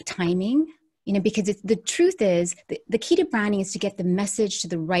law of timing. You know, because the truth is, the key to branding is to get the message to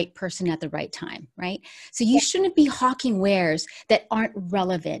the right person at the right time, right? So you shouldn't be hawking wares that aren't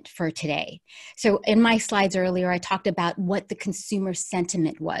relevant for today. So in my slides earlier, I talked about what the consumer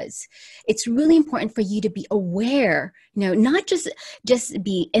sentiment was. It's really important for you to be aware, you know, not just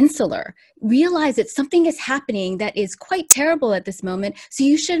be insular. Realize that something is happening that is quite terrible at this moment. So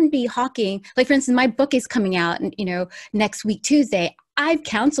you shouldn't be hawking. Like, for instance, my book is coming out, you know, next week, Tuesday. I've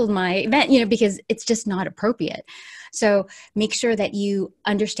canceled my event, you know, because it's just not appropriate. So make sure that you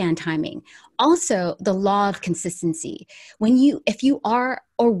understand timing. Also, the law of consistency. If you are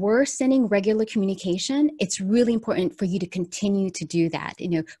or were sending regular communication, it's really important for you to continue to do that. You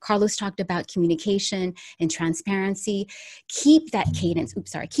know, Carlos talked about communication and transparency. Keep that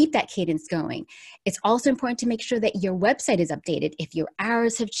cadence going. It's also important to make sure that your website is updated. If your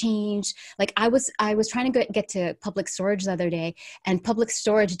hours have changed, like I was trying to get to Public Storage the other day, and Public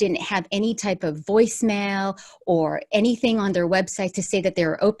Storage didn't have any type of voicemail or anything on their website to say that they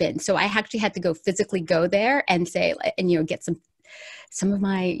were open. So I actually had to go physically go there and say, and, you know, get some of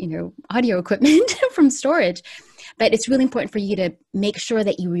my, you know, audio equipment from storage. But it's really important for you to make sure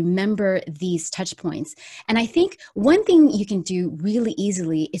that you remember these touch points. And I think one thing you can do really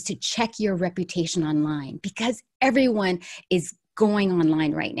easily is to check your reputation online, because everyone is going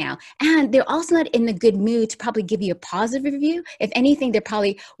online right now. And they're also not in a good mood to probably give you a positive review. If anything, they're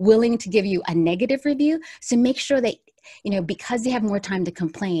probably willing to give you a negative review. So make sure that, you know, because they have more time to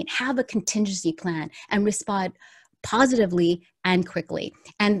complain, have a contingency plan and respond positively and quickly.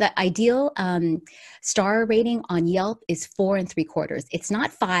 And the ideal star rating on Yelp is 4 3/4. It's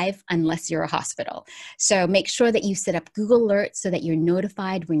not 5 unless you're a hospital. So make sure that you set up Google Alerts so that you're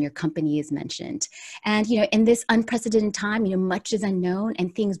notified when your company is mentioned. And, you know, in this unprecedented time, you know, much is unknown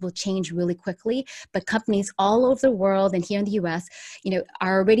and things will change really quickly, but companies all over the world and here in the US, you know,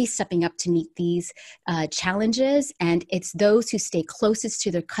 are already stepping up to meet these challenges. And it's those who stay closest to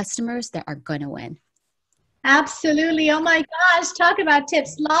their customers that are going to win. Absolutely. Oh my gosh. Talk about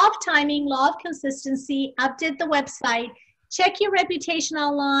tips. Law of timing, law of consistency, update the website, check your reputation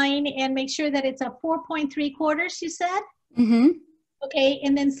online and make sure that it's a 4.3 quarters, you said? Mm-hmm. Okay.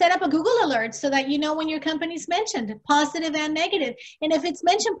 And then set up a Google alert so that you know when your company's mentioned, positive and negative. And if it's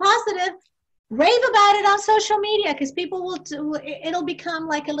mentioned positive, rave about it on social media because people it'll become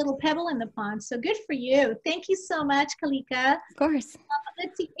like a little pebble in the pond. So good for you. Thank you so much, Kalika. Of course.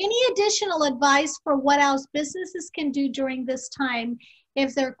 Let's see, any additional advice for what else businesses can do during this time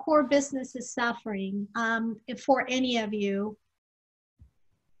if their core business is suffering, for any of you?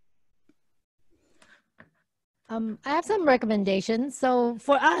 I have some recommendations. So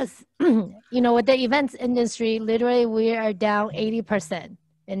for us, with the events industry, literally we are down 80%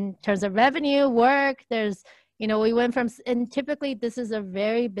 in terms of revenue, work. We went from, and typically this is a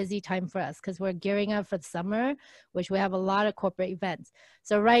very busy time for us because we're gearing up for the summer, which we have a lot of corporate events.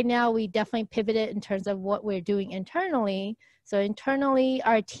 So right now we definitely pivoted in terms of what we're doing internally. So internally,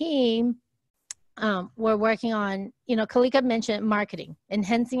 our team, we're working on, Kalika mentioned marketing,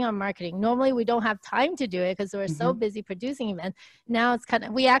 enhancing our marketing. Normally we don't have time to do it because we're so busy producing events. Now it's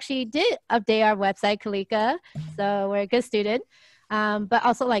we actually did update our website, Kalika. So we're a good student. But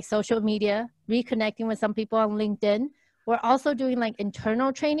also like social media, reconnecting with some people on LinkedIn. We're also doing like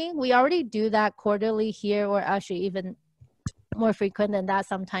internal training. We already do that quarterly here, or actually even more frequent than that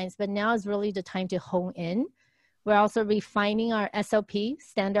sometimes, but now is really the time to hone in. We're also refining our SOP,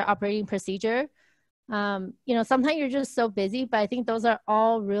 standard operating procedure. Sometimes you're just so busy, but I think those are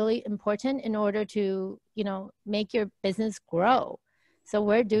all really important in order to, make your business grow. So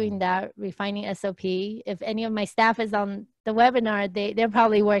we're doing that, refining SOP. If any of my staff is on the webinar, they're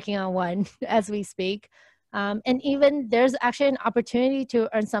probably working on one as we speak. And even there's actually an opportunity to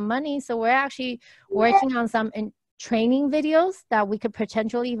earn some money. So we're actually working on some training videos that we could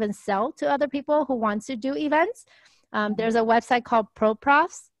potentially even sell to other people who want to do events. There's a website called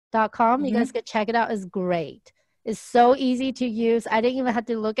proprofs.com. You guys could check it out. It's great. It's so easy to use. I didn't even have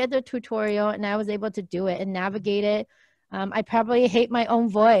to look at the tutorial, and I was able to do it and navigate it. I probably hate my own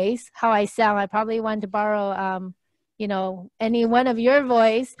voice, how I sound. I probably want to borrow, any one of your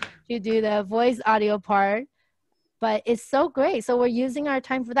voice to do the voice audio part. But it's so great. So we're using our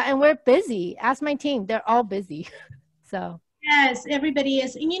time for that. And we're busy. Ask my team. They're all busy. So. Yes, everybody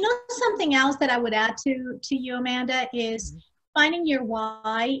is. And something else that I would add to you, Amanda, is finding your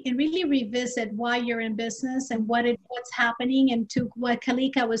why and really revisit why you're in business and what's happening, and to what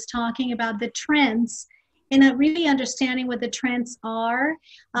Kalika was talking about, the trends, and really understanding what the trends are,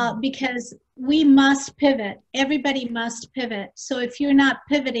 because we must pivot. Everybody must pivot. So if you're not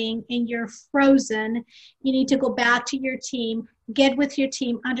pivoting and you're frozen, you need to go back to your team, get with your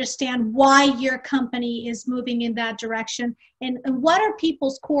team, understand why your company is moving in that direction, and what are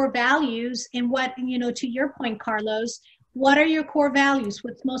people's core values, and what, to your point, Carlos, what are your core values?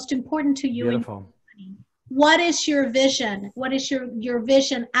 What's most important to you? Beautiful. What is your vision? What is your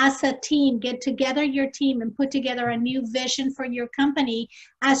vision as a team? Get together your team and put together a new vision for your company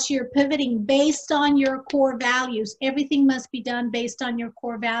as you're pivoting based on your core values. Everything must be done based on your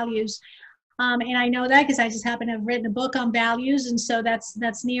core values. And I know that because I just happen to have written a book on values. And so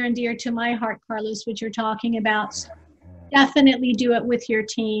that's near and dear to my heart, Carlos, what you're talking about. So definitely do it with your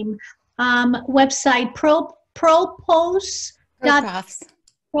team. Website, Propofs.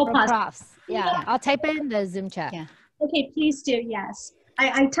 Yeah, I'll type it in the Zoom chat. Yeah. Okay, please do. Yes.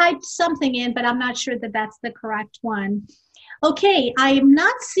 I typed something in, but I'm not sure that that's the correct one. Okay, I am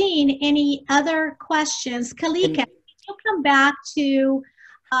not seeing any other questions. Kalika, can you come back to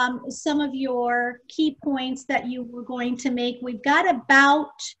some of your key points that you were going to make? We've got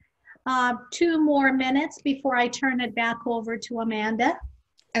about 2 more minutes before I turn it back over to Amanda.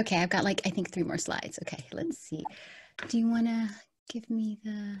 Okay, I've got I think 3 more slides. Okay, let's see. Do you want to give me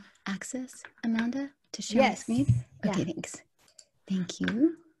the access, Amanda, to share my screen? Okay, yeah. Thanks. Thank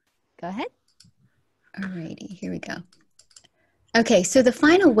you. Go ahead. Alrighty, here we go. Okay, so the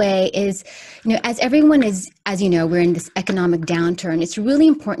final way is, as everyone is, as you know, we're in this economic downturn. It's really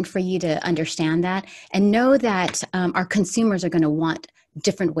important for you to understand that and know that our consumers are going to want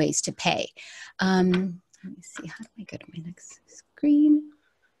different ways to pay. Let me see, how do I go to my next screen?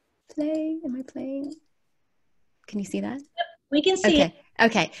 Play, am I playing? Can you see that? Yep, we can see it.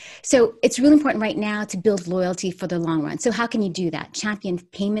 Okay. So it's really important right now to build loyalty for the long run. So how can you do that? Champion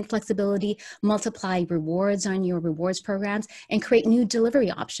payment flexibility, multiply rewards on your rewards programs, and create new delivery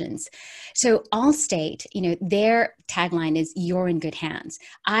options. So Allstate, their tagline is "You're in good hands."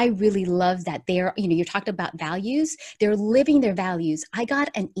 I really love that they're, you're talking about values. They're living their values. I got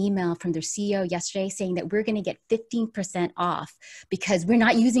an email from their CEO yesterday saying that we're going to get 15% off because we're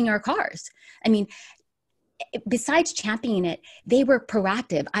not using our cars. I mean, besides championing it, they were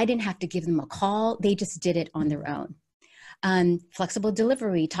proactive. I didn't have to give them a call. They just did it on their own. Flexible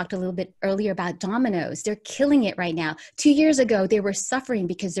delivery, talked a little bit earlier about Domino's. They're killing it right now. 2 years ago, they were suffering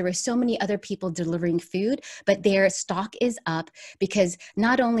because there were so many other people delivering food, but their stock is up because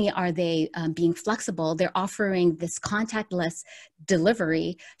not only are they being flexible, they're offering this contactless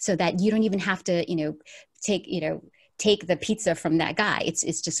delivery so that you don't even have to, take the pizza from that guy.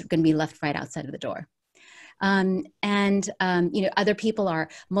 It's just going to be left right outside of the door. Other people are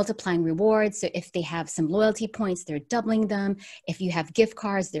multiplying rewards. So if they have some loyalty points, they're doubling them. If you have gift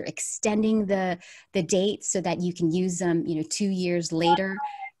cards, they're extending the date so that you can use them, 2 years later.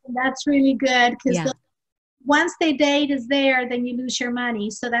 That's really good because once the date is there, then you lose your money.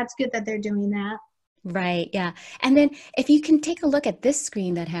 So that's good that they're doing that. Right. Yeah. And then if you can take a look at this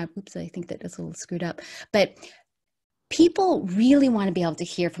screen that oops, I think that is a little screwed up, but people really want to be able to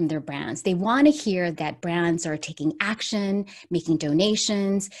hear from their brands. They want to hear that brands are taking action, making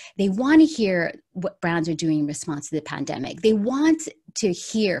donations. They want to hear what brands are doing in response to the pandemic. They want to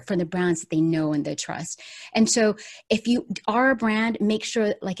hear from the brands that they know and they trust. And so if you are a brand, make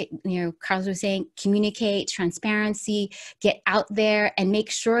sure, like, Carlos was saying, communicate, transparency, get out there and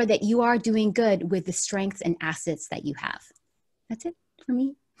make sure that you are doing good with the strengths and assets that you have. That's it for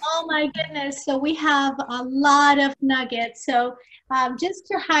me. Oh my goodness. So we have a lot of nuggets. So just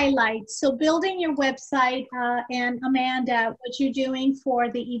to highlight, so building your website and Amanda, what you're doing for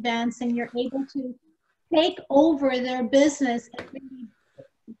the events, and you're able to take over their business and really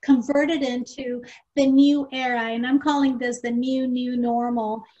convert it into the new era. And I'm calling this the new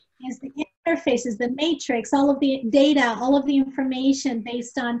normal. Is the interfaces, the matrix, all of the data, all of the information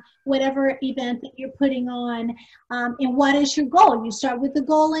based on whatever event that you're putting on. And what is your goal? You start with the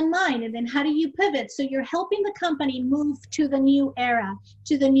goal in mind, and then how do you pivot? So you're helping the company move to the new era,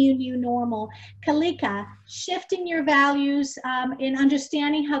 to the new normal. Kalika, shifting your values and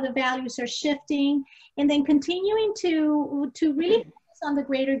understanding how the values are shifting, and then continuing to really focus on the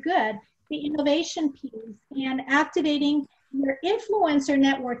greater good, the innovation piece, and activating your influencer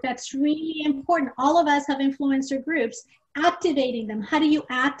network. That's really important. All of us have influencer groups. Activating them. How do you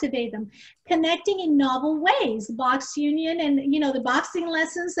activate them? Connecting in novel ways. Box union and, the boxing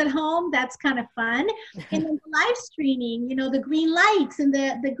lessons at home. That's kind of fun. And then live streaming, the green lights and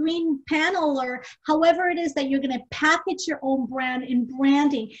the green panel, or however it is that you're going to package your own brand and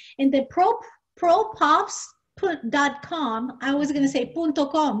branding. And the propops.com, I was going to say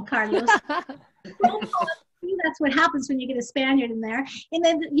 .com, Carlos. That's what happens when you get a Spaniard in there. And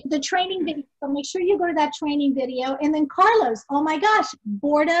then the training video, so make sure you go to that training video. And then Carlos, oh my gosh,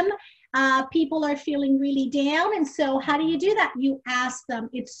 boredom. People are feeling really down. And so how do you do that? You ask them.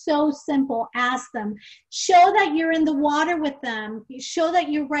 It's so simple. Ask them. Show that you're in the water with them. Show that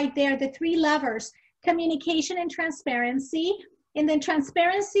you're right there. The 3 levers: communication and transparency. And then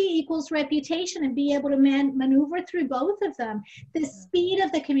transparency equals reputation, and be able to maneuver through both of them. The speed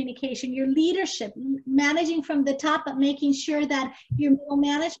of the communication, your leadership, managing from the top, but making sure that your middle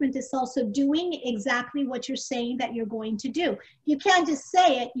management is also doing exactly what you're saying that you're going to do. You can't just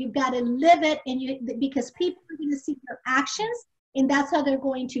say it, you've got to live it, and because people are going to see your actions, and that's how they're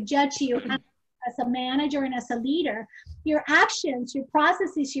going to judge you as a manager and as a leader. Your actions, your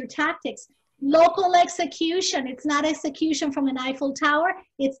processes, your tactics. Local execution. It's not execution from an Eiffel Tower.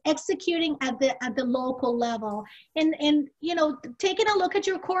 It's executing at the local level. And taking a look at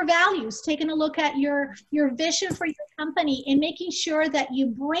your core values, taking a look at your vision for your company, and making sure that you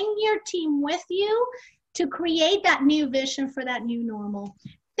bring your team with you to create that new vision for that new normal.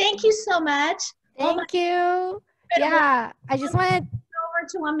 Thank you so much. Thank you. Yeah, I just want to over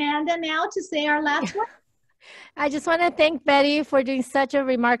to Amanda now to say our last word. I just want to thank Betty for doing such a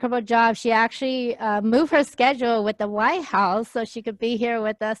remarkable job. She actually moved her schedule with the White House so she could be here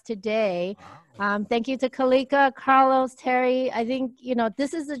with us today. Thank you to Kalika, Carlos, Terri. I think,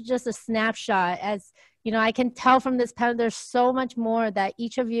 this is just a snapshot. As I can tell from this panel, there's so much more that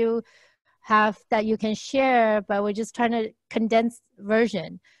each of you have that you can share, but we're just trying to condense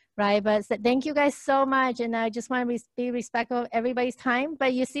version, right? But thank you guys so much. And I just want to be respectful of everybody's time.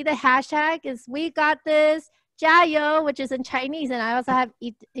 But you see the hashtag is We Got This, Jayo, which is in Chinese. And I also have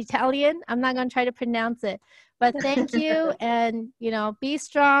Italian. I'm not going to try to pronounce it. But thank you. And, be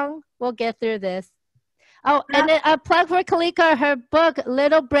strong. We'll get through this. Oh, and then a plug for Kalika. Her book,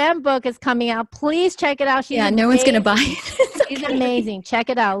 Little Brand Book, is coming out. Please check it out. No one's going to buy it. She's amazing. Check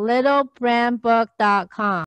it out. littlebrandbook.com.